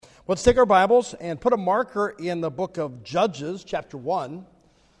Let's take our Bibles and put a marker in the book of Judges, chapter 1.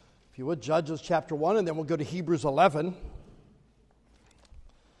 If you would, Judges, chapter 1, and then we'll go to Hebrews 11.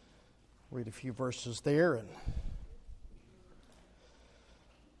 Read a few verses there. And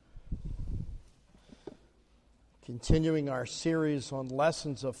continuing our series on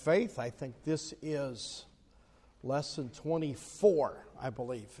lessons of faith, I think this is lesson 24, I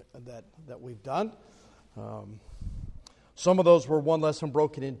believe, that we've done. Some of those were one lesson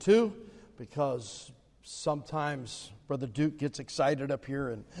broken in two, because sometimes Brother Duke gets excited up here.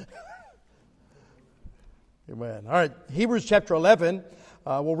 And Amen. All right, Hebrews chapter 11.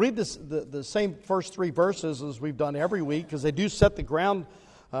 We'll read the same first three verses as we've done every week, because they do set the ground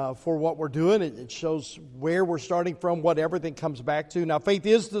for what we're doing. It shows where we're starting from, what everything comes back to. Now, faith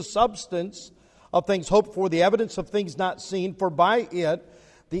is the substance of things hoped for, the evidence of things not seen. For by it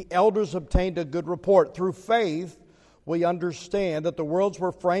the elders obtained a good report. Through faith we understand that the worlds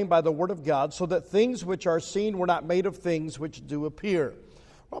were framed by the word of God, so that things which are seen were not made of things which do appear.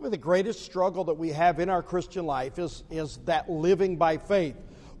 Probably the greatest struggle that we have in our Christian life is that living by faith.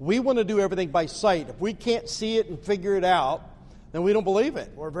 We want to do everything by sight. If we can't see it and figure it out, then we don't believe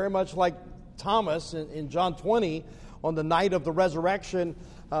it. We're very much like Thomas in John 20. On the night of the resurrection,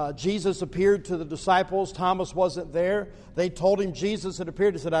 Jesus appeared to the disciples. Thomas wasn't there. They told him Jesus had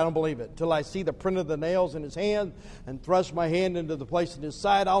appeared. He said, I don't believe it. Till I see the print of the nails in his hand and thrust my hand into the place in his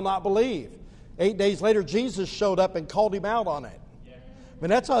side, I'll not believe. 8 days later, Jesus showed up and called him out on it. I mean,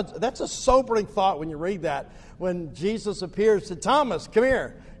 that's a sobering thought when you read that. When Jesus appears, said, Thomas, come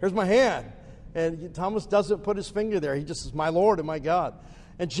here. Here's my hand. And Thomas doesn't put his finger there. He just says, my Lord and my God.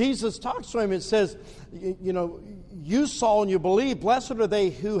 And Jesus talks to him and says, you saw and you believed. Blessed are they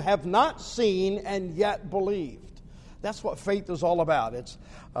who have not seen and yet believed. That's what faith is all about. It's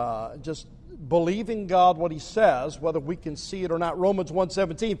just believing God what He says, whether we can see it or not. Romans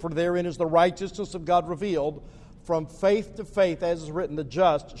 1:17, for therein is the righteousness of God revealed from faith to faith, as is written, the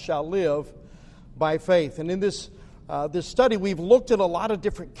just shall live by faith. And in this study, we've looked at a lot of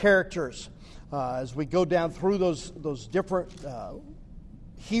different characters as we go down through those different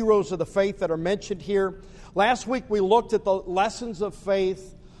heroes of the faith that are mentioned here. Last week we looked at the lessons of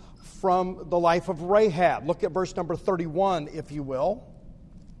faith from the life of Rahab. Look at verse number 31, if you will.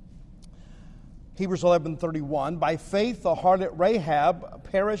 Hebrews 11:31. By faith the harlot Rahab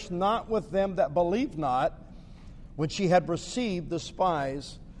perished not with them that believed not, when she had received the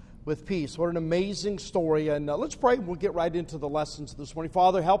spies with peace. What an amazing story. And let's pray. We'll get right into the lessons this morning.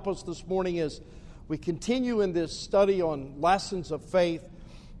 Father, help us this morning as we continue in this study on lessons of faith.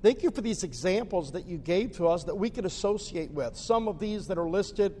 Thank you for these examples that you gave to us that we could associate with. Some of these that are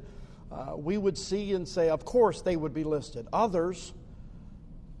listed, we would see and say, of course they would be listed. Others,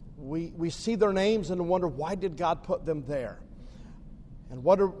 we see their names and wonder, why did God put them there? And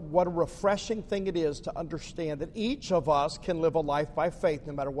what a refreshing thing it is to understand that each of us can live a life by faith,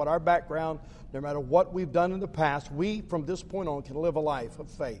 no matter what our background, no matter what we've done in the past. We, from this point on, can live a life of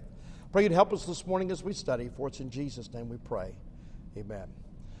faith. Pray you'd help us this morning as we study, for it's in Jesus' name we pray. Amen.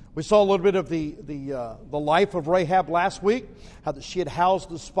 We saw a little bit of the life of Rahab last week, how that she had housed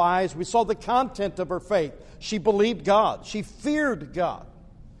the spies. We saw the content of her faith. She believed God. She feared God.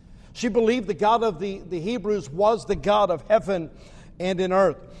 She believed the God of the Hebrews was the God of heaven and in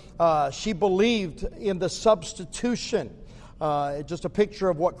earth. She believed in the substitution. Just a picture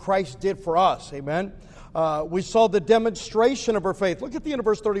of what Christ did for us. Amen. We saw the demonstration of her faith. Look at the end of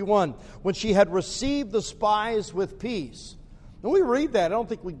verse 31. When she had received the spies with peace. When we read that, I don't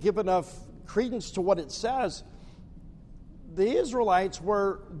think we give enough credence to what it says. The Israelites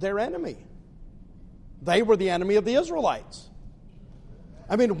were their enemy. They were the enemy of the Israelites.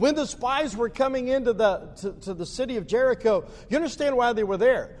 I mean, when the spies were coming into to the city of Jericho, you understand why they were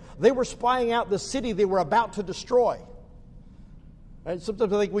there. They were spying out the city they were about to destroy. And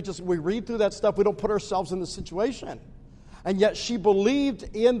sometimes I think we read through that stuff, we don't put ourselves in the situation. And yet she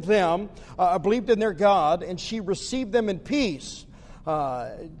believed in them, believed in their God, and she received them in peace.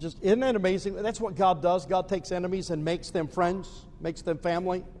 Isn't that amazing? That's what God does. God takes enemies and makes them friends, makes them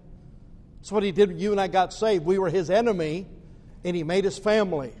family. That's what He did when you and I got saved. We were His enemy, and He made us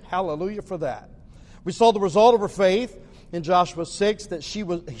family. Hallelujah for that. We saw the result of her faith in Joshua 6, that she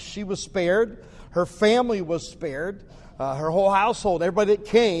was spared. Her family was spared. Her whole household, everybody that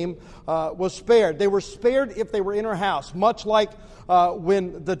came, was spared. They were spared if they were in her house, much like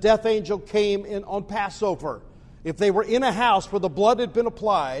when the death angel came in on Passover. If they were in a house where the blood had been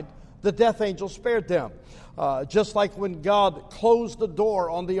applied, the death angel spared them. Just like when God closed the door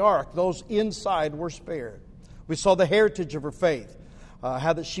on the ark, those inside were spared. We saw the heritage of her faith,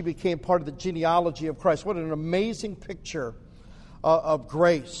 how that she became part of the genealogy of Christ. What an amazing picture of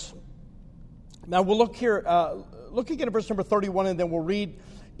grace. Now we'll look here, look again at verse number 31, and then we'll read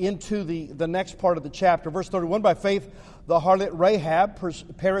into the next part of the chapter. Verse 31, by faith the harlot Rahab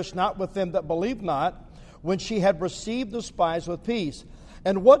perished not with them that believed not, when she had received the spies with peace.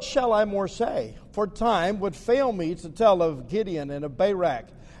 And what shall I more say? For time would fail me to tell of Gideon and of Barak,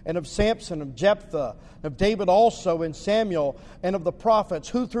 and of Samson, and of Jephthah, and of David also, and Samuel, and of the prophets,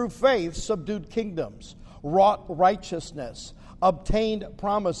 who through faith subdued kingdoms, wrought righteousness, obtained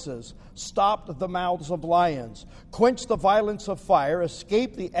promises, stopped the mouths of lions, quenched the violence of fire,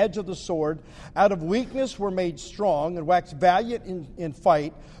 escaped the edge of the sword, out of weakness were made strong, and waxed valiant in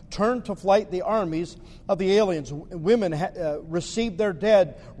fight, turned to flight the armies of the aliens. Women received their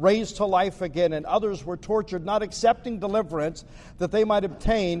dead, raised to life again, and others were tortured, not accepting deliverance, that they might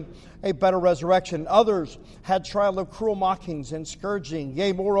obtain a better resurrection. Others had trial of cruel mockings and scourging,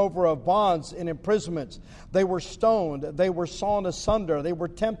 yea, moreover, of bonds and imprisonments. They were stoned, they were sawn asunder, they were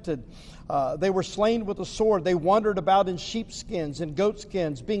tempted, they were slain with the sword. They wandered about in sheepskins and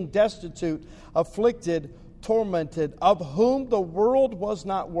goatskins, being destitute, afflicted, tormented, of whom the world was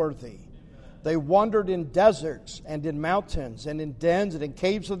not worthy. They wandered in deserts and in mountains and in dens and in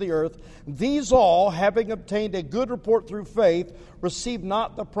caves of the earth. These all, having obtained a good report through faith, received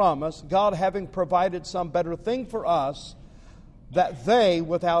not the promise, God having provided some better thing for us, that they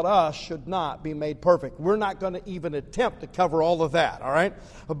without us should not be made perfect. We're not going to even attempt to cover all of that, all right?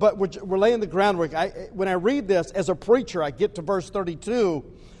 But we're laying the groundwork. When I read this, as a preacher, I get to verse 32,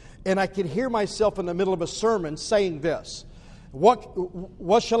 and I can hear myself in the middle of a sermon saying this.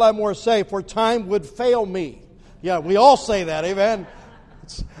 What shall I more say? For time would fail me. Yeah, we all say that, amen?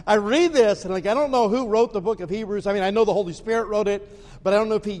 I read this, and I don't know who wrote the book of Hebrews. I mean, I know the Holy Spirit wrote it, but I don't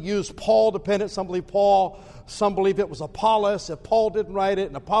know if he used Paul dependent. Some believe Paul, some believe it was Apollos. If Paul didn't write it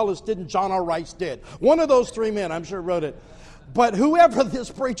and Apollos didn't, John R. Rice did. One of those three men, I'm sure, wrote it. But whoever this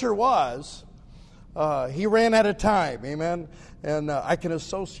preacher was, he ran out of time, amen? And I can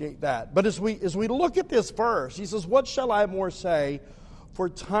associate that. But as we look at this verse, he says, what shall I more say? For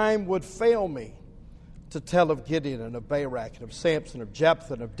time would fail me to tell of Gideon and of Barak and of Samson, of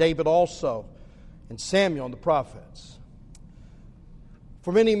Jephthah, and of David also, and Samuel and the prophets.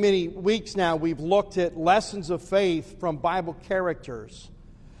 For many, many weeks now, we've looked at lessons of faith from Bible characters.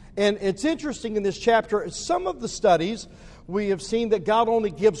 And it's interesting in this chapter, some of the studies, we have seen that God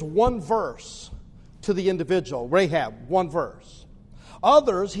only gives one verse to the individual, Rahab, one verse.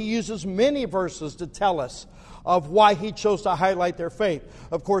 Others, he uses many verses to tell us of why he chose to highlight their faith.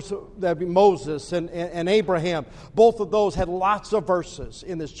 Of course, that'd be Moses and Abraham. Both of those had lots of verses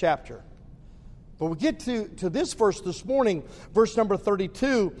in this chapter. But we get to this verse this morning, verse number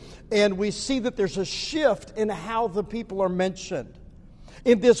 32, and we see that there's a shift in how the people are mentioned.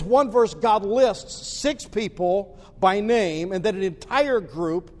 In this one verse, God lists 6 people by name, and then an entire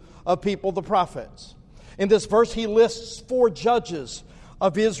group of people, the prophets. In this verse, he lists 4 judges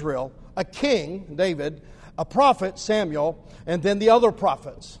of Israel, a king, David, a prophet, Samuel, and then the other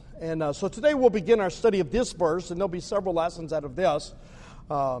prophets. And so today we'll begin our study of this verse, and there'll be several lessons out of this.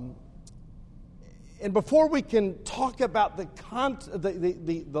 And before we can talk about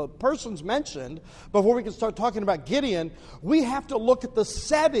the persons mentioned, before we can start talking about Gideon, we have to look at the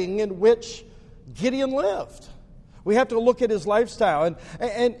setting in which Gideon lived. We have to look at his lifestyle.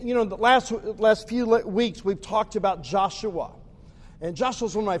 And you know, the last few weeks we've talked about Joshua. And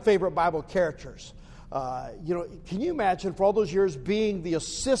Joshua's one of my favorite Bible characters. Can you imagine for all those years being the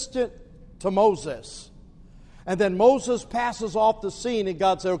assistant to Moses? And then Moses passes off the scene and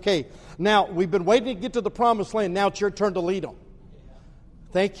God said, okay, now we've been waiting to get to the promised land. Now it's your turn to lead them.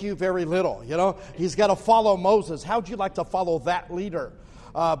 Thank you very little. You know, he's got to follow Moses. How'd you like to follow that leader?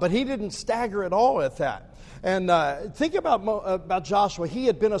 But he didn't stagger at all at that. And think about Joshua. He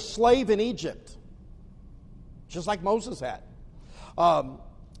had been a slave in Egypt, just like Moses had.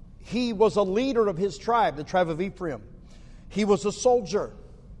 He was a leader of his tribe, the tribe of Ephraim. He was a soldier.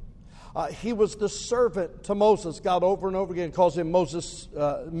 He was the servant to Moses. God over and over again calls him Moses'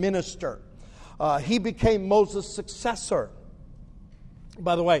 minister. He became Moses' successor.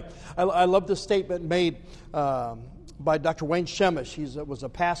 By the way, I love the statement made by Dr. Wayne Shemish. He was a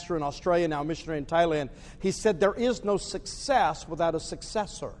pastor in Australia, now a missionary in Thailand. He said, there is no success without a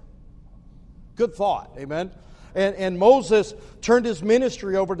successor. Good thought, amen? And Moses turned his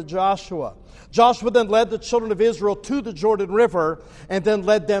ministry over to Joshua. Joshua then led the children of Israel to the Jordan River and then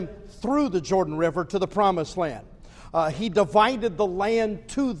led them through the Jordan River to the promised land. He divided the land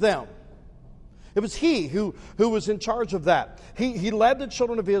to them. It was he who was in charge of that. He led the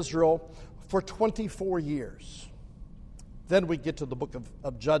children of Israel for 24 years. Then we get to the book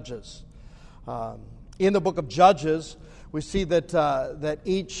of Judges. In the book of Judges, we see that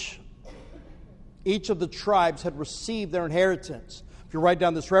each Each of the tribes had received their inheritance. If you write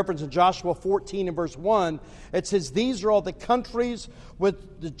down this reference in Joshua 14 and verse 1, it says, "These are all the countries which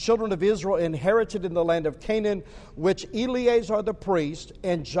the children of Israel inherited in the land of Canaan, which Eleazar the priest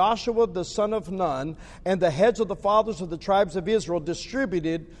and Joshua the son of Nun and the heads of the fathers of the tribes of Israel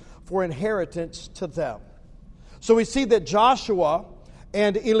distributed for inheritance to them." So we see that Joshua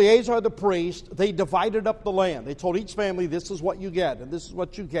and Eleazar the priest, they divided up the land. They told each family, this is what you get, and this is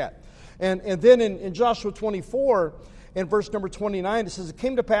what you get. And then in Joshua 24, in verse number 29, it says, "It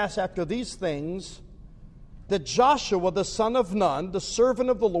came to pass after these things that Joshua the son of Nun, the servant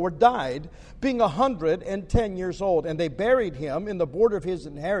of the Lord, died, being 110 years old. And they buried him in the border of his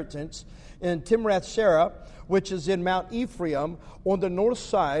inheritance in Timnath-Serah, which is in Mount Ephraim, on the north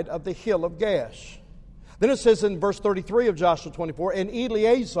side of the hill of Gaash." Then it says in verse 33 of Joshua 24, "And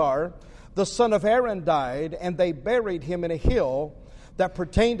Eleazar the son of Aaron died, and they buried him in a hill that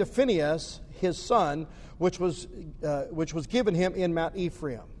pertained to Phinehas his son, which was given him in Mount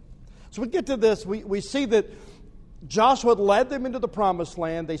Ephraim." So we get to this, we see that Joshua led them into the promised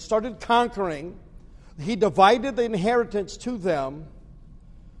land. They started conquering. He divided the inheritance to them.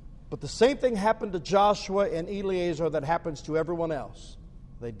 But the same thing happened to Joshua and Eleazar that happens to everyone else.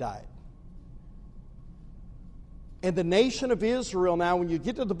 They died. And the nation of Israel now, when you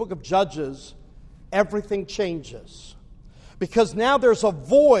get to the book of Judges, everything changes. Because now there's a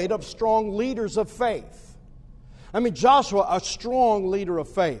void of strong leaders of faith. I mean, Joshua, a strong leader of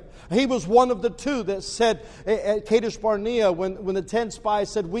faith. He was one of the two that said at Kadesh Barnea, when the 10 spies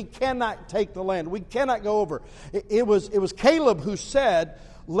said, "We cannot take the land. We cannot go over." It was Caleb who said,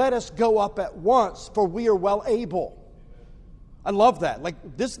 "Let us go up at once, for we are well able." I love that.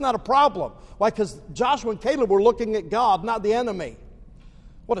 Like, this is not a problem. Why? Because Joshua and Caleb were looking at God, not the enemy.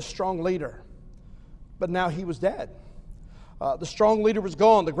 What a strong leader. But now he was dead. The strong leader was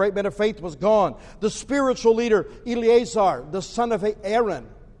gone. The great man of faith was gone. The spiritual leader, Eleazar, the son of Aaron,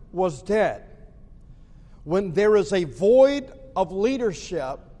 was dead. When there is a void of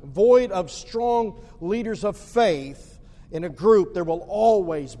leadership, void of strong leaders of faith in a group, there will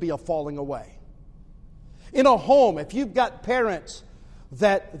always be a falling away. In a home, if you've got parents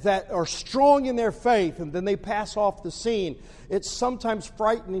that are strong in their faith and then they pass off the scene, it's sometimes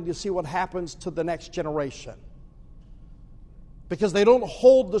frightening to see what happens to the next generation. Because they don't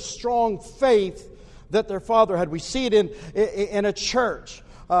hold the strong faith that their father had. We see it in a church.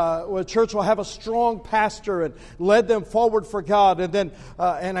 Where a church will have a strong pastor and led them forward for God. And then,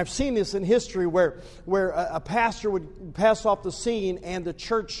 and I've seen this in history where a pastor would pass off the scene and the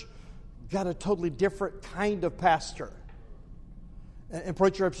church got a totally different kind of pastor. And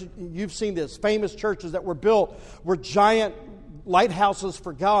preacher, you've seen this. Famous churches that were built were giant lighthouses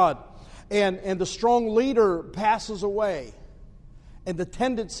for God. And the strong leader passes away. And the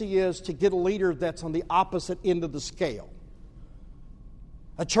tendency is to get a leader that's on the opposite end of the scale.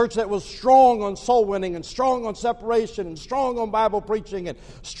 A church that was strong on soul winning and strong on separation and strong on Bible preaching and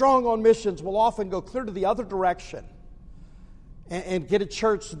strong on missions will often go clear to the other direction and get a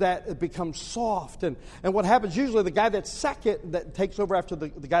church that becomes soft. And what happens usually, the guy that's second, that takes over after the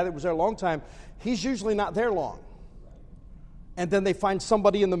guy that was there a long time, he's usually not there long. And then they find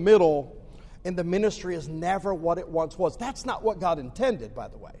somebody in the middle, and the ministry is never what it once was. That's not what God intended, by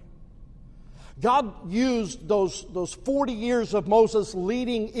the way. God used those 40 years of Moses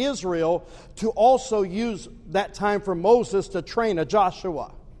leading Israel to also use that time for Moses to train a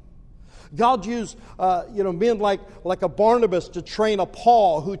Joshua. God used men like a Barnabas to train a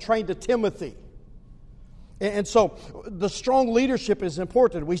Paul who trained a Timothy. And so the strong leadership is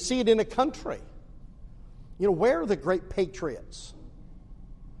important. We see it in a country. Where are the great patriots?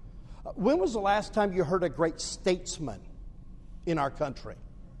 When was the last time you heard a great statesman in our country?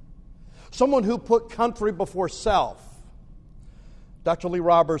 Someone who put country before self. Dr. Lee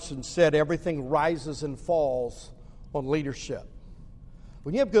Robertson said everything rises and falls on leadership.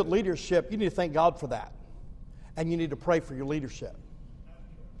 When you have good leadership, you need to thank God for that. And you need to pray for your leadership.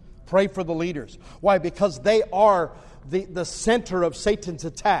 Pray for the leaders. Why? Because they are the center of Satan's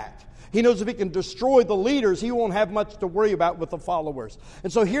attack. He knows if he can destroy the leaders, he won't have much to worry about with the followers.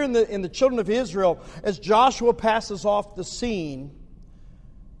 And so here in the children of Israel, as Joshua passes off the scene,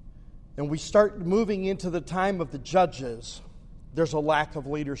 and we start moving into the time of the judges, there's a lack of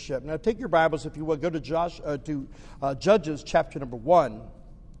leadership. Now take your Bibles, if you will, go to Judges chapter number 1.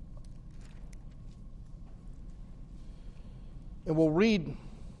 And we'll read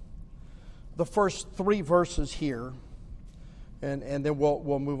the first 3 verses here. And then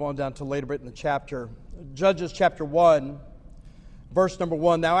we'll move on down to later bit in the chapter. Judges chapter 1, verse number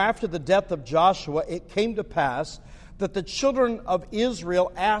 1. Now after the death of Joshua, it came to pass that the children of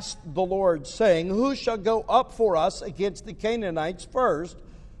Israel asked the Lord, saying, "Who shall go up for us against the Canaanites first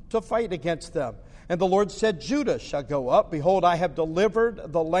to fight against them?" And the Lord said, "Judah shall go up. Behold, I have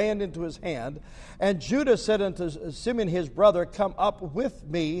delivered the land into his hand." And Judah said unto Simeon his brother, "Come up with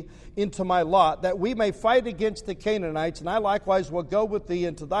me into my lot, that we may fight against the Canaanites, and I likewise will go with thee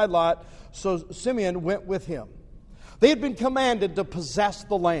into thy lot." So Simeon went with him. They had been commanded to possess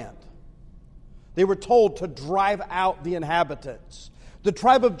the land. They were told to drive out the inhabitants. The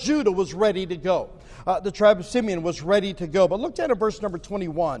tribe of Judah was ready to go. The tribe of Simeon was ready to go. But look down at verse number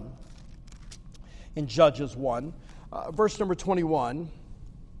 21 in Judges 1. Verse number 21.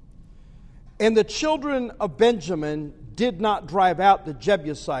 "And the children of Benjamin did not drive out the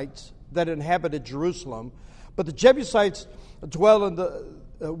Jebusites that inhabited Jerusalem, but the Jebusites dwell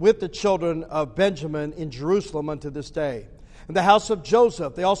with the children of Benjamin in Jerusalem unto this day. And the house of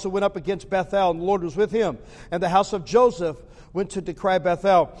Joseph, they also went up against Bethel, and the Lord was with him. And the house of Joseph went to decry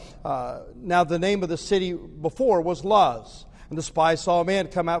Bethel. Now the name of the city before was Luz. And the spies saw a man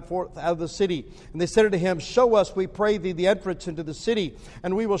come out of the city. And they said unto him, "Show us, we pray thee, the entrance into the city,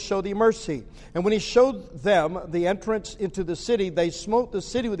 and we will show thee mercy." And when he showed them the entrance into the city, they smote the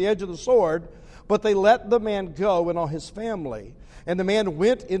city with the edge of the sword, but they let the man go and all his family. And the man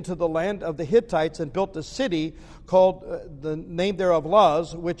went into the land of the Hittites and built a city called the name thereof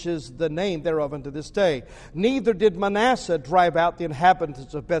Luz, which is the name thereof unto this day. Neither did Manasseh drive out the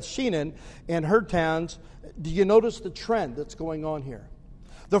inhabitants of Bethshean and her towns. Do you notice the trend that's going on here?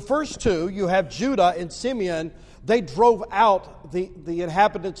 The first two, you have Judah and Simeon, they drove out the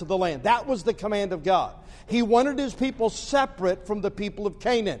inhabitants of the land. That was the command of God. He wanted his people separate from the people of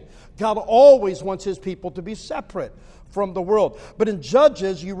Canaan. God always wants his people to be separate from the world. But in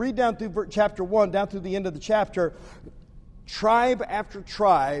Judges, you read down through chapter 1, down through the end of the chapter, tribe after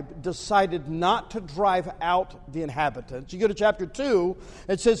tribe decided not to drive out the inhabitants. You go to chapter 2,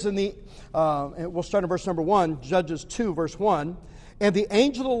 it says and we'll start in verse number 1, Judges 2, verse 1. "And the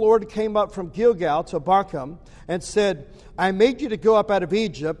angel of the Lord came up from Gilgal to Bochum and said, I made you to go up out of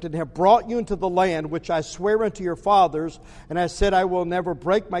Egypt and have brought you into the land which I swear unto your fathers. And I said, I will never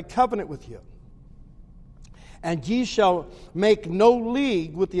break my covenant with you. And ye shall make no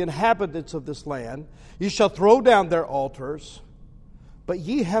league with the inhabitants of this land. Ye shall throw down their altars. But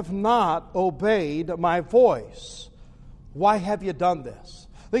ye have not obeyed my voice. Why have you done this?"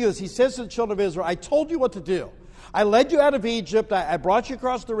 Look at this. He says to the children of Israel, I told you what to do. I led you out of Egypt. I brought you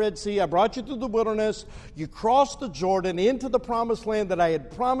across the Red Sea. I brought you through the wilderness. You crossed the Jordan into the promised land that I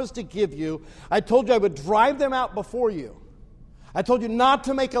had promised to give you. I told you I would drive them out before you. I told you not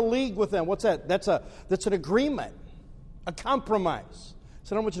to make a league with them. What's that? That's an agreement, a compromise. I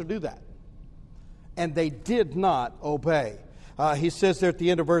said, I don't want you to do that. And they did not obey. He says there at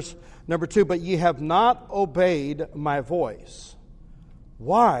the end of verse number 2, but ye have not obeyed my voice.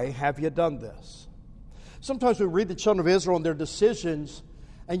 Why have you done this? Sometimes we read the children of Israel and their decisions,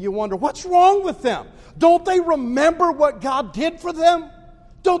 and you wonder, what's wrong with them? Don't they remember what God did for them?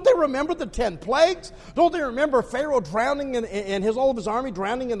 Don't they remember the 10 plagues? Don't they remember Pharaoh drowning and all of his army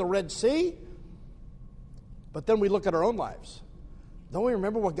drowning in the Red Sea? But then we look at our own lives. Don't we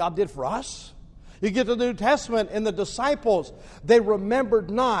remember what God did for us? You get to the New Testament and the disciples, they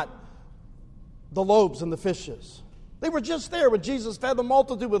remembered not the loaves and the fishes. They were just there when Jesus fed the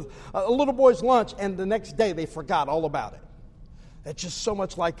multitude with a little boy's lunch, and the next day they forgot all about it. It's just so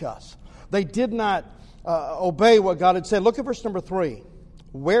much like us. They did not obey what God had said. Look at verse number 3.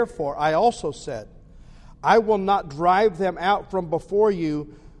 Wherefore I also said, I will not drive them out from before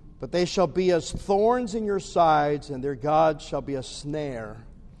you, but they shall be as thorns in your sides, and their God shall be a snare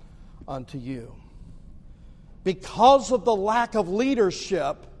unto you. Because of the lack of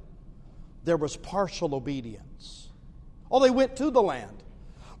leadership, there was partial obedience. Oh, they went to the land,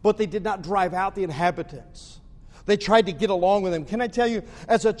 but they did not drive out the inhabitants. They tried to get along with them. Can I tell you,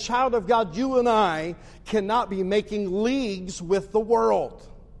 as a child of God, you and I cannot be making leagues with the world.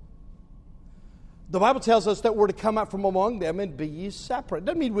 The Bible tells us that we're to come out from among them and be ye separate.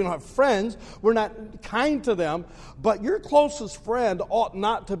 Doesn't mean we don't have friends. We're not kind to them. But your closest friend ought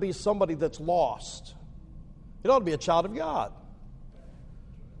not to be somebody that's lost. It ought to be a child of God.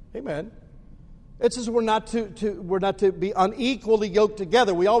 Amen. It says we're not to be unequally yoked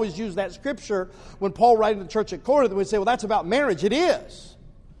together. We always use that scripture when Paul writing to the church at Corinth, and we say, well, that's about marriage. It is.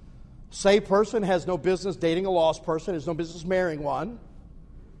 A saved person has no business dating a lost person, has no business marrying one.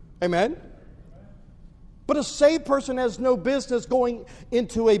 Amen? But a saved person has no business going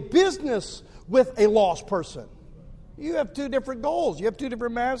into a business with a lost person. You have two different goals. You have two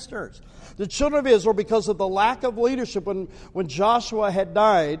different masters. The children of Israel, because of the lack of leadership when Joshua had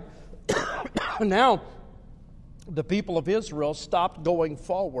died, now the people of Israel stopped going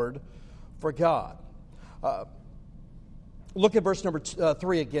forward for God. Look at verse number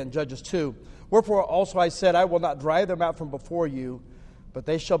 3 again, Judges 2. Wherefore also I said, I will not drive them out from before you, but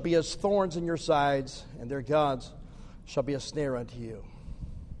they shall be as thorns in your sides, and their gods shall be a snare unto you.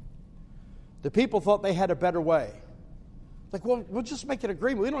 The people thought they had a better way. Like, well, we'll just make an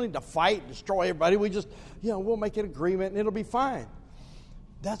agreement. We don't need to fight, destroy everybody. We just, we'll make an agreement and it'll be fine.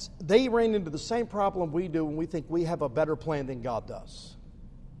 They ran into the same problem we do when we think we have a better plan than God does.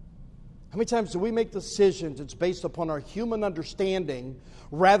 How many times do we make decisions that's based upon our human understanding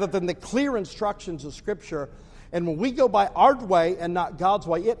rather than the clear instructions of Scripture? And when we go by our way and not God's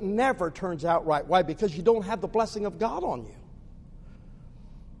way, it never turns out right. Why? Because you don't have the blessing of God on you.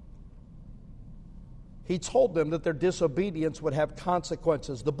 He told them that their disobedience would have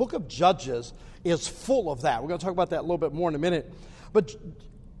consequences. The book of Judges is full of that. We're going to talk about that a little bit more in a minute. But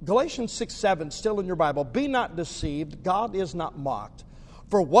Galatians 6:7, still in your Bible, be not deceived, God is not mocked.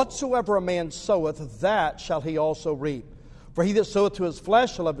 For whatsoever a man soweth, that shall he also reap. For he that soweth to his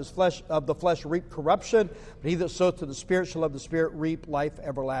flesh shall of the flesh reap corruption, but he that soweth to the Spirit shall of the Spirit reap life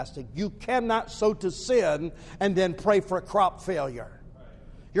everlasting. You cannot sow to sin and then pray for a crop failure.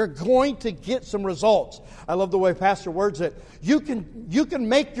 You're going to get some results. I love the way Pastor words it. You can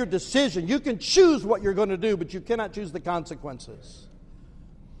make your decision. You can choose what you're going to do, but you cannot choose the consequences.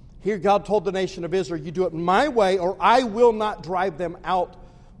 Here God told the nation of Israel, you do it my way or I will not drive them out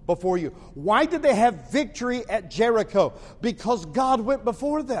before you. Why did they have victory at Jericho? Because God went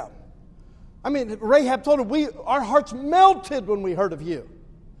before them. I mean, Rahab told them, our hearts melted when we heard of you.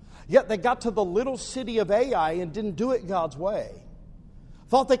 Yet they got to the little city of Ai and didn't do it God's way.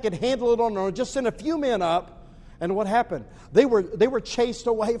 Thought they could handle it on their own, just sent a few men up, and what happened? They were chased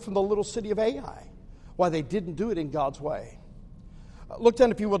away from the little city of Ai. Why? They didn't do it in God's way. Look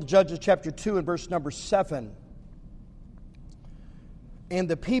down, if you will, to Judges chapter 2 and verse number 7. And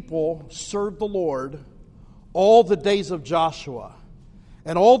the people served the Lord all the days of Joshua,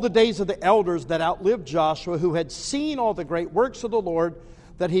 and all the days of the elders that outlived Joshua, who had seen all the great works of the Lord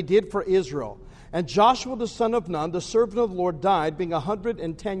that he did for Israel. And Joshua the son of Nun, the servant of the Lord, died, being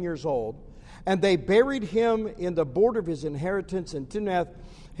 110 years old. And they buried him in the border of his inheritance in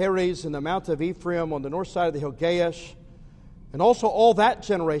Timnath-Heres in the mount of Ephraim on the north side of the hill Gaash. And also all that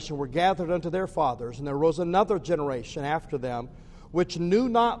generation were gathered unto their fathers. And there arose another generation after them, which knew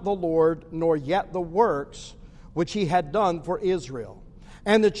not the Lord, nor yet the works which he had done for Israel.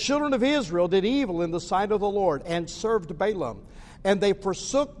 And the children of Israel did evil in the sight of the Lord, and served Balaam. And they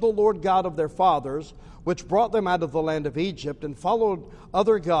forsook the Lord God of their fathers, which brought them out of the land of Egypt, and followed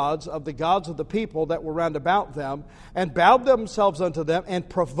other gods of the people that were round about them, and bowed themselves unto them, and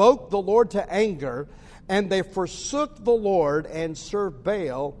provoked the Lord to anger. And they forsook the Lord, and served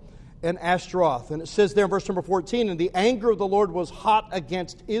Baal and Ashtaroth. And it says there in verse number 14, and the anger of the Lord was hot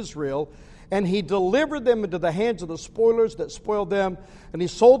against Israel, and he delivered them into the hands of the spoilers that spoiled them, and he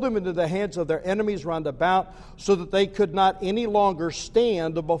sold them into the hands of their enemies round about, so that they could not any longer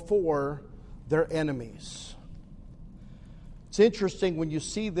stand before their enemies. It's interesting when you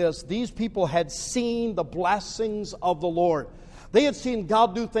see this. These people had seen the blessings of the Lord. They had seen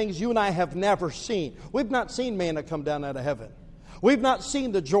God do things you and I have never seen. We've not seen manna come down out of heaven. We've not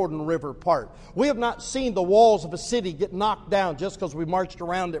seen the Jordan River part. We have not seen the walls of a city get knocked down just because we marched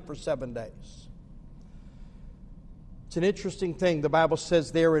around it for 7 days. It's an interesting thing. The Bible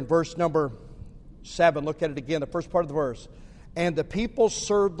says there in verse number 7, look at it again, the first part of the verse. And the people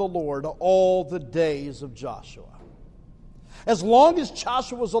served the Lord all the days of Joshua. As long as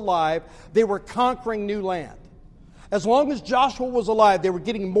Joshua was alive, they were conquering new land. As long as Joshua was alive, they were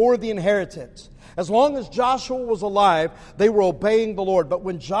getting more of the inheritance. As long as Joshua was alive, they were obeying the Lord. But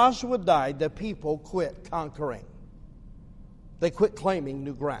when Joshua died, the people quit conquering. They quit claiming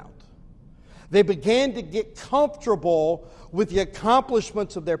new ground. They began to get comfortable with the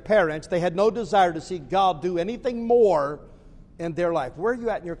accomplishments of their parents. They had no desire to see God do anything more in their life. Where are you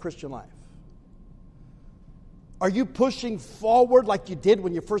at in your Christian life? Are you pushing forward like you did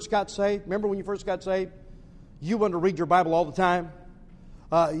when you first got saved? Remember when you first got saved? You wanted to read your Bible all the time.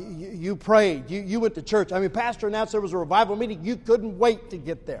 You prayed. You went to church. I mean, pastor announced there was a revival meeting. You couldn't wait to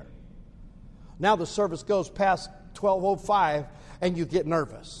get there. Now the service goes past 12:05 and you get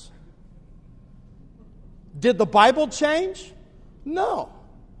nervous. Did the Bible change? No.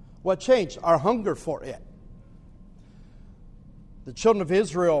 What changed? Our hunger for it. The children of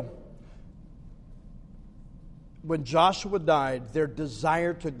Israel, when Joshua died, their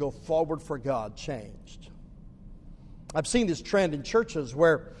desire to go forward for God changed. I've seen this trend in churches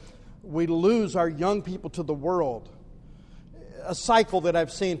where we lose our young people to the world. A cycle that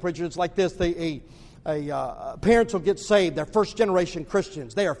I've seen, preachers, like this. Parents will get saved. They're first generation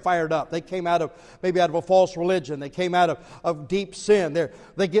Christians. They are fired up. They came out of a false religion. They came out of deep sin.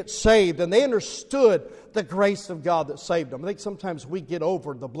 They get saved, and they understood the grace of God that saved them. I think sometimes we get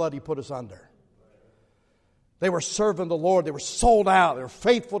over the blood He put us under. They were serving the Lord. They were sold out. They were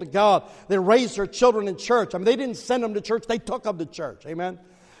faithful to God. They raised their children in church. I mean, they didn't send them to church. They took them to church. Amen?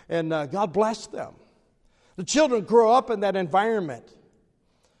 And God blessed them. The children grow up in that environment.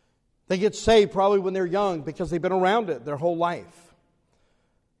 They get saved probably when they're young because they've been around it their whole life.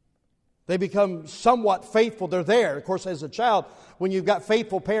 They become somewhat faithful. They're there. Of course, as a child, when you've got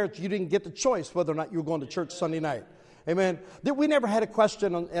faithful parents, you didn't get the choice whether or not you were going to church Sunday night. Amen. We never had a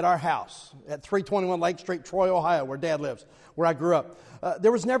question at our house at 321 Lake Street, Troy, Ohio, where Dad lives, where I grew up.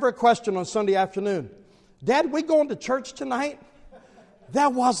 There was never a question on Sunday afternoon. Dad, we going to church tonight?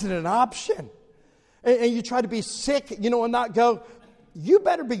 That wasn't an option. And you try to be sick, and not go. You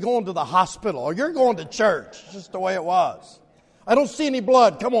better be going to the hospital or you're going to church. It's just the way it was. I don't see any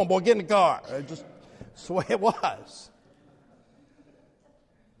blood. Come on, boy, get in the car. It's the way it was.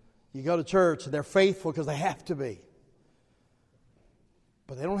 You go to church and they're faithful because they have to be.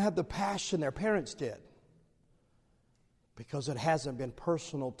 But they don't have the passion their parents did because it hasn't been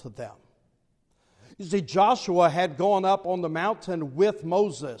personal to them. You see, Joshua had gone up on the mountain with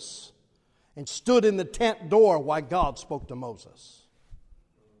Moses and stood in the tent door while God spoke to Moses.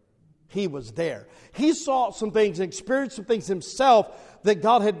 He was there. He saw some things and experienced some things himself that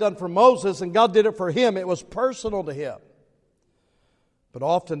God had done for Moses, and God did it for him. It was personal to him. But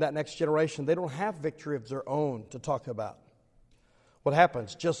often that next generation, they don't have victory of their own to talk about. What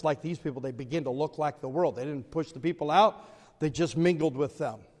happens? Just like these people, they begin to look like the world. They didn't push the people out. They just mingled with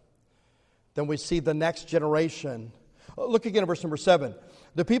them. Then we see the next generation. Look again at verse number 7.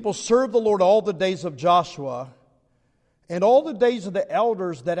 The people served the Lord all the days of Joshua and all the days of the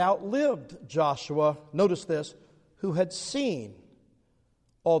elders that outlived Joshua, notice this, who had seen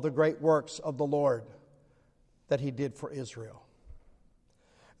all the great works of the Lord that He did for Israel.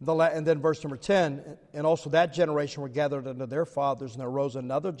 And then verse number 10, and also that generation were gathered unto their fathers, and there arose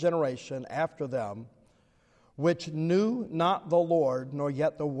another generation after them, which knew not the Lord, nor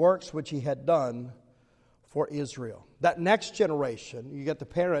yet the works which He had done for Israel. That next generation, you get the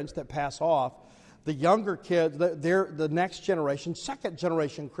parents that pass off, the younger kids, they're the next generation, second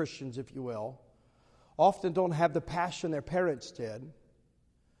generation Christians, if you will, often don't have the passion their parents did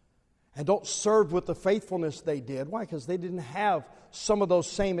and don't serve with the faithfulness they did. Why? Because they didn't have some of those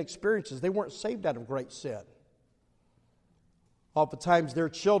same experiences. They weren't saved out of great sin. Oftentimes their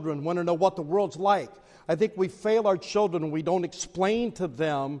children want to know what the world's like. I think we fail our children when we don't explain to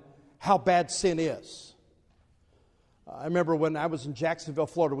them how bad sin is. I remember when I was in Jacksonville,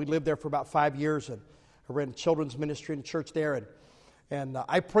 Florida. We lived there for about 5 years, and I ran a children's ministry in a church there. And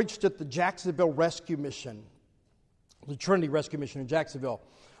I preached at the Jacksonville Rescue Mission, the Trinity Rescue Mission in Jacksonville,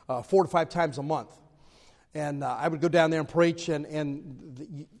 4 to 5 times a month. And I would go down there and preach,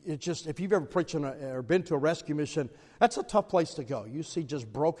 and it just, if you've ever preached or been to a rescue mission, that's a tough place to go. You see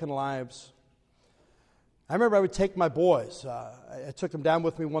just broken lives. I remember I would take my boys. I took them down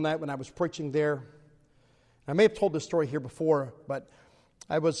with me one night when I was preaching there. I may have told this story here before, but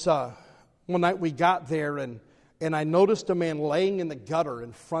I was, one night we got there, and I noticed a man laying in the gutter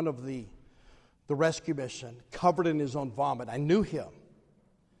in front of the rescue mission, covered in his own vomit. I knew him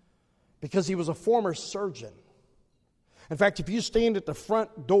because he was a former surgeon. In fact, if you stand at the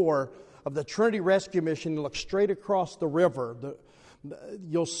front door of the Trinity Rescue Mission and look straight across the river,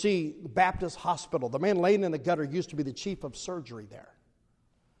 you'll see the Baptist Hospital. The man laying in the gutter used to be the chief of surgery there,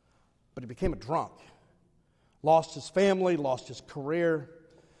 but he became a drunk. Lost his family, lost his career.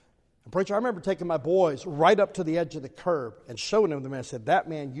 And preacher, I remember taking my boys right up to the edge of the curb and showing them the man. I said, that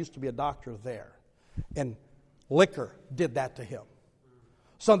man used to be a doctor there. And liquor did that to him.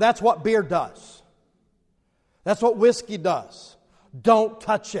 So that's what beer does. That's what whiskey does. Don't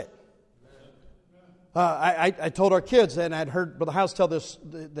touch it. I told our kids, and I'd heard Brother House tell this,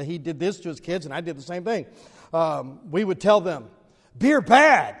 that he did this to his kids, and I did the same thing. We would tell them, beer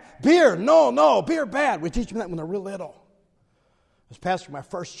bad. Beer, no, beer bad. We teach them that when they're real little. I was pastor of my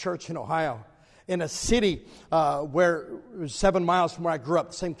first church in Ohio, in a city where it was 7 miles from where I grew up,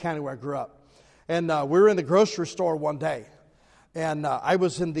 the same county where I grew up. And we were in the grocery store one day, and I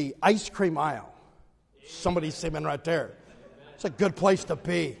was in the ice cream aisle. Somebody's sitting right there. It's a good place to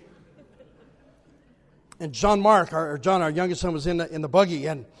be. And John, our youngest son, was in the buggy,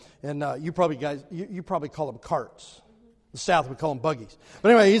 and you probably call them carts. The South, we call them buggies.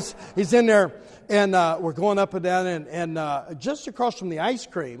 But anyway, he's in there, and we're going up and down, and just across from the ice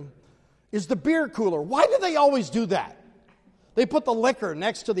cream is the beer cooler. Why do they always do that? They put the liquor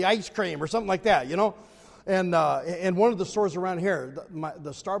next to the ice cream or something like that, you know. And one of the stores around here,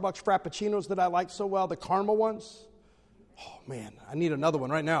 the Starbucks Frappuccinos that I like so well, the caramel ones. Oh, man, I need another one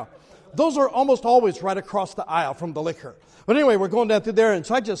right now. Those are almost always right across the aisle from the liquor. But anyway, we're going down through there, and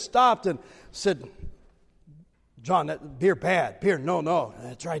so I just stopped and said, John, that beer bad. Beer, no.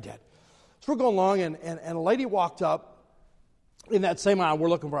 That's right, Dad. So we're going along, and a lady walked up in that same aisle. We're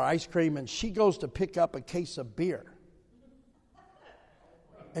looking for ice cream, and she goes to pick up a case of beer.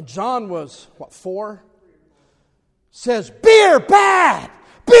 And John was, 4? Says, beer bad.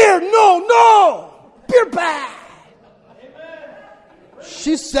 Beer, no. Beer bad.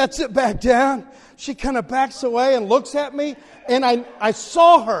 She sets it back down. She kind of backs away and looks at me, and I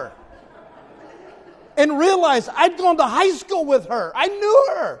saw her and realized I'd gone to high school with her. I knew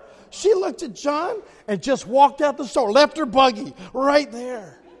her. She looked at John and just walked out the store, left her buggy right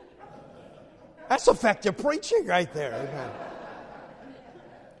there. That's effective preaching right there. Amen.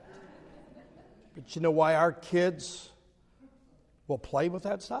 But you know why our kids will play with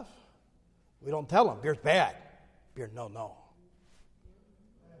that stuff? We don't tell them, beer's bad. Beer, no.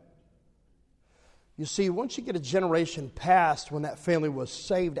 You see, once you get a generation past when that family was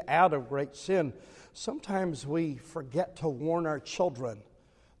saved out of great sin, sometimes we forget to warn our children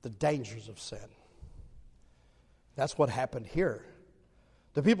the dangers of sin. That's what happened here.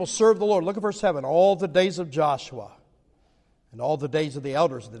 The people served the Lord. Look at verse 7. All the days of Joshua and all the days of the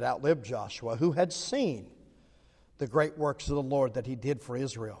elders that outlived Joshua, who had seen the great works of the Lord that he did for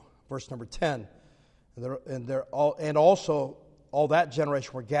Israel. Verse number 10. And also all that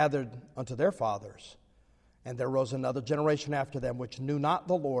generation were gathered unto their fathers. And there rose another generation after them, which knew not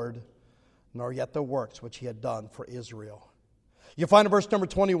the Lord, nor yet the works which he had done for Israel. You find in verse number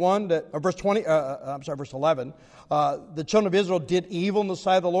 21, verse 11, the children of Israel did evil in the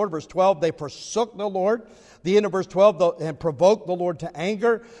sight of the Lord. Verse 12, they forsook the Lord. The end of verse 12, and provoked the Lord to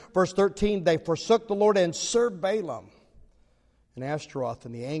anger. Verse 13, they forsook the Lord and served Balaam and Ashtaroth,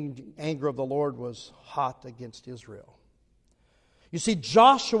 and the anger of the Lord was hot against Israel. You see,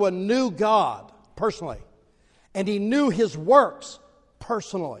 Joshua knew God personally, and he knew his works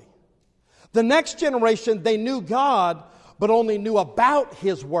personally. The next generation, they knew God, but only knew about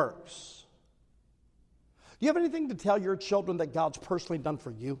his works. Do you have anything to tell your children that God's personally done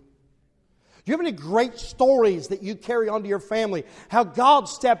for you? Do you have any great stories that you carry on to your family? How God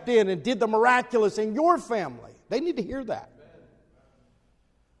stepped in and did the miraculous in your family? They need to hear that.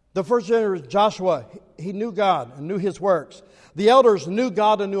 The first generation, Joshua, he knew God and knew his works. The elders knew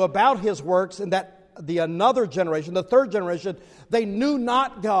God and knew about his works, and that another generation, the third generation, they knew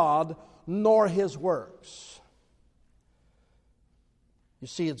not God nor his works. You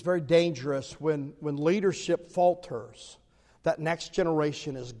see, it's very dangerous when leadership falters. That next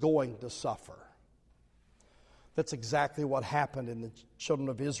generation is going to suffer. That's exactly what happened in the children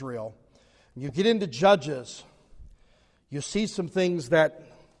of Israel. When you get into Judges, you see some things that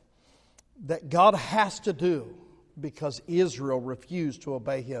God has to do because Israel refused to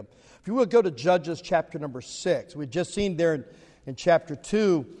obey him. If you will go to Judges chapter number 6. We've just seen there in chapter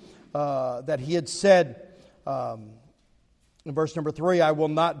 2 that he had said in verse number 3, I will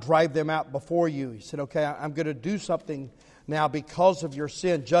not drive them out before you. He said, okay, I'm going to do something now because of your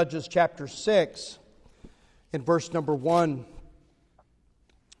sin. Judges chapter 6 in verse number 1.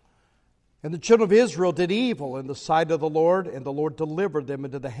 And the children of Israel did evil in the sight of the Lord, and the Lord delivered them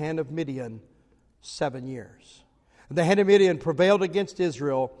into the hand of Midian 7 years. And the hand of Midian prevailed against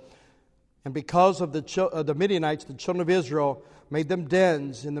Israel, and because of the Midianites, the children of Israel made them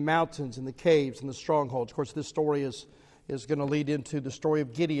dens in the mountains, in the caves, and the strongholds. Of course, this story is going to lead into the story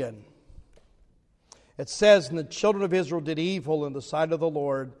of Gideon. It says, and the children of Israel did evil in the sight of the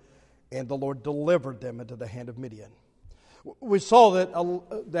Lord, and the Lord delivered them into the hand of Midian. We saw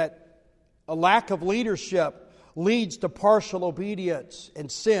that a lack of leadership leads to partial obedience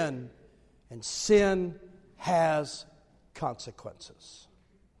and sin has consequences.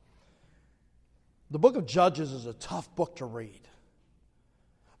 The book of Judges is a tough book to read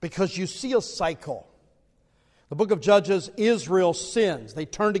because you see a cycle. The book of Judges, Israel sins. They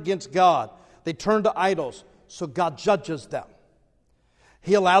turned against God. They turned to idols, so God judges them.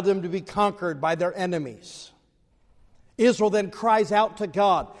 He allowed them to be conquered by their enemies. Israel then cries out to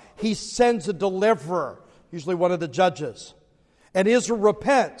God. He sends a deliverer, usually one of the judges. And Israel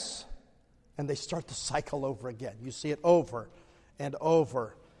repents, and they start the cycle over again. You see it over and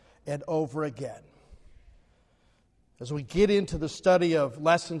over and over again. As we get into the study of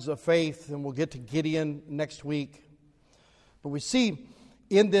lessons of faith, and we'll get to Gideon next week, but we see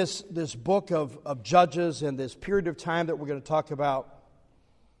in this book of Judges and this period of time that we're going to talk about,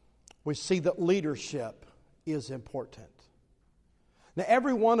 we see that leadership is important. Now,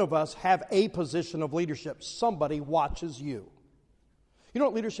 every one of us have a position of leadership. Somebody watches you. You know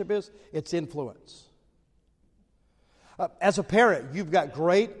what leadership is? It's influence. As a parent, you've got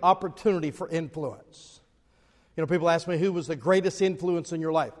great opportunity for influence. You know, people ask me, who was the greatest influence in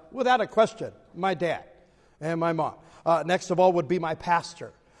your life? Without a question, my dad and my mom. Next of all would be my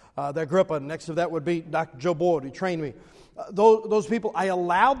pastor that I grew up on. Next of that would be Dr. Joe Boyd, who trained me. Those people, I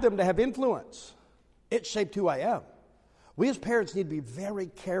allowed them to have influence. It shaped who I am. We as parents need to be very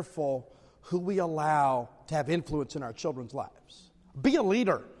careful who we allow to have influence in our children's lives. Be a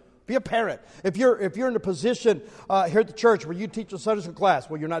leader. Be a parent. If you're in a position here at the church where you teach a Sunday school class,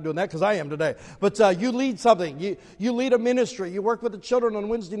 well, you're not doing that because I am today, but you lead something. You lead a ministry. You work with the children on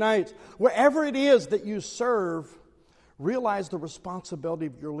Wednesday nights. Wherever it is that you serve, realize the responsibility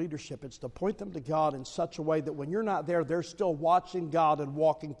of your leadership. It's to point them to God in such a way that when you're not there, they're still watching God and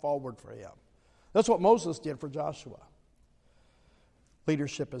walking forward for Him. That's what Moses did for Joshua.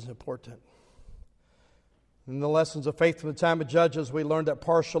 Leadership is important. In the lessons of faith from the time of Judges, we learned that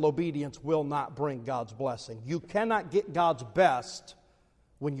partial obedience will not bring God's blessing. You cannot get God's best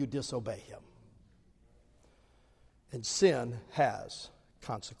when you disobey Him. And sin has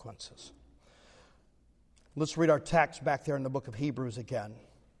consequences. Let's read our text back there in the book of Hebrews again.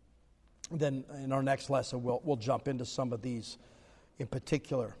 Then in our next lesson, we'll jump into some of these in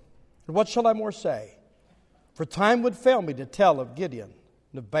particular. And what shall I more say? For time would fail me to tell of Gideon,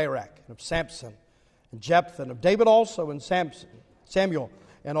 and of Barak, and of Samson, and Jephthah, and of David also, and Samuel,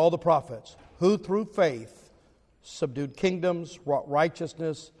 and all the prophets, who through faith subdued kingdoms, wrought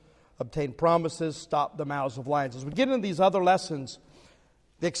righteousness, obtained promises, stopped the mouths of lions. As we get into these other lessons,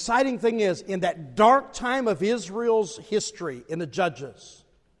 the exciting thing is, in that dark time of Israel's history, in the Judges,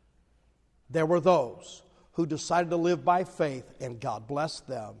 there were those who decided to live by faith, and God blessed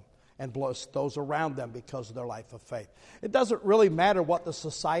them and bless those around them because of their life of faith. It doesn't really matter what the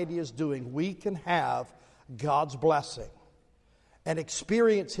society is doing. We can have God's blessing and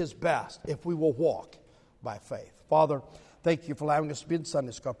experience His best if we will walk by faith. Father, thank you for allowing us to be in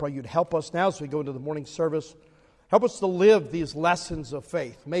Sunday school. I pray you'd help us now as we go into the morning service. Help us to live these lessons of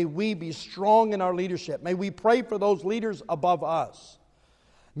faith. May we be strong in our leadership. May we pray for those leaders above us.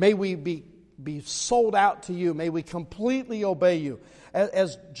 May we be sold out to you. May we completely obey you.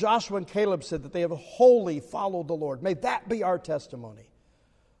 As Joshua and Caleb said, that they have wholly followed the Lord. May that be our testimony,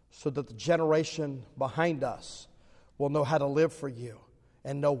 so that the generation behind us will know how to live for you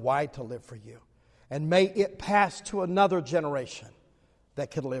and know why to live for you. And may it pass to another generation that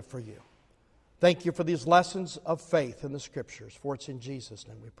can live for you. Thank you for these lessons of faith in the Scriptures. For it's in Jesus'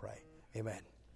 name we pray. Amen.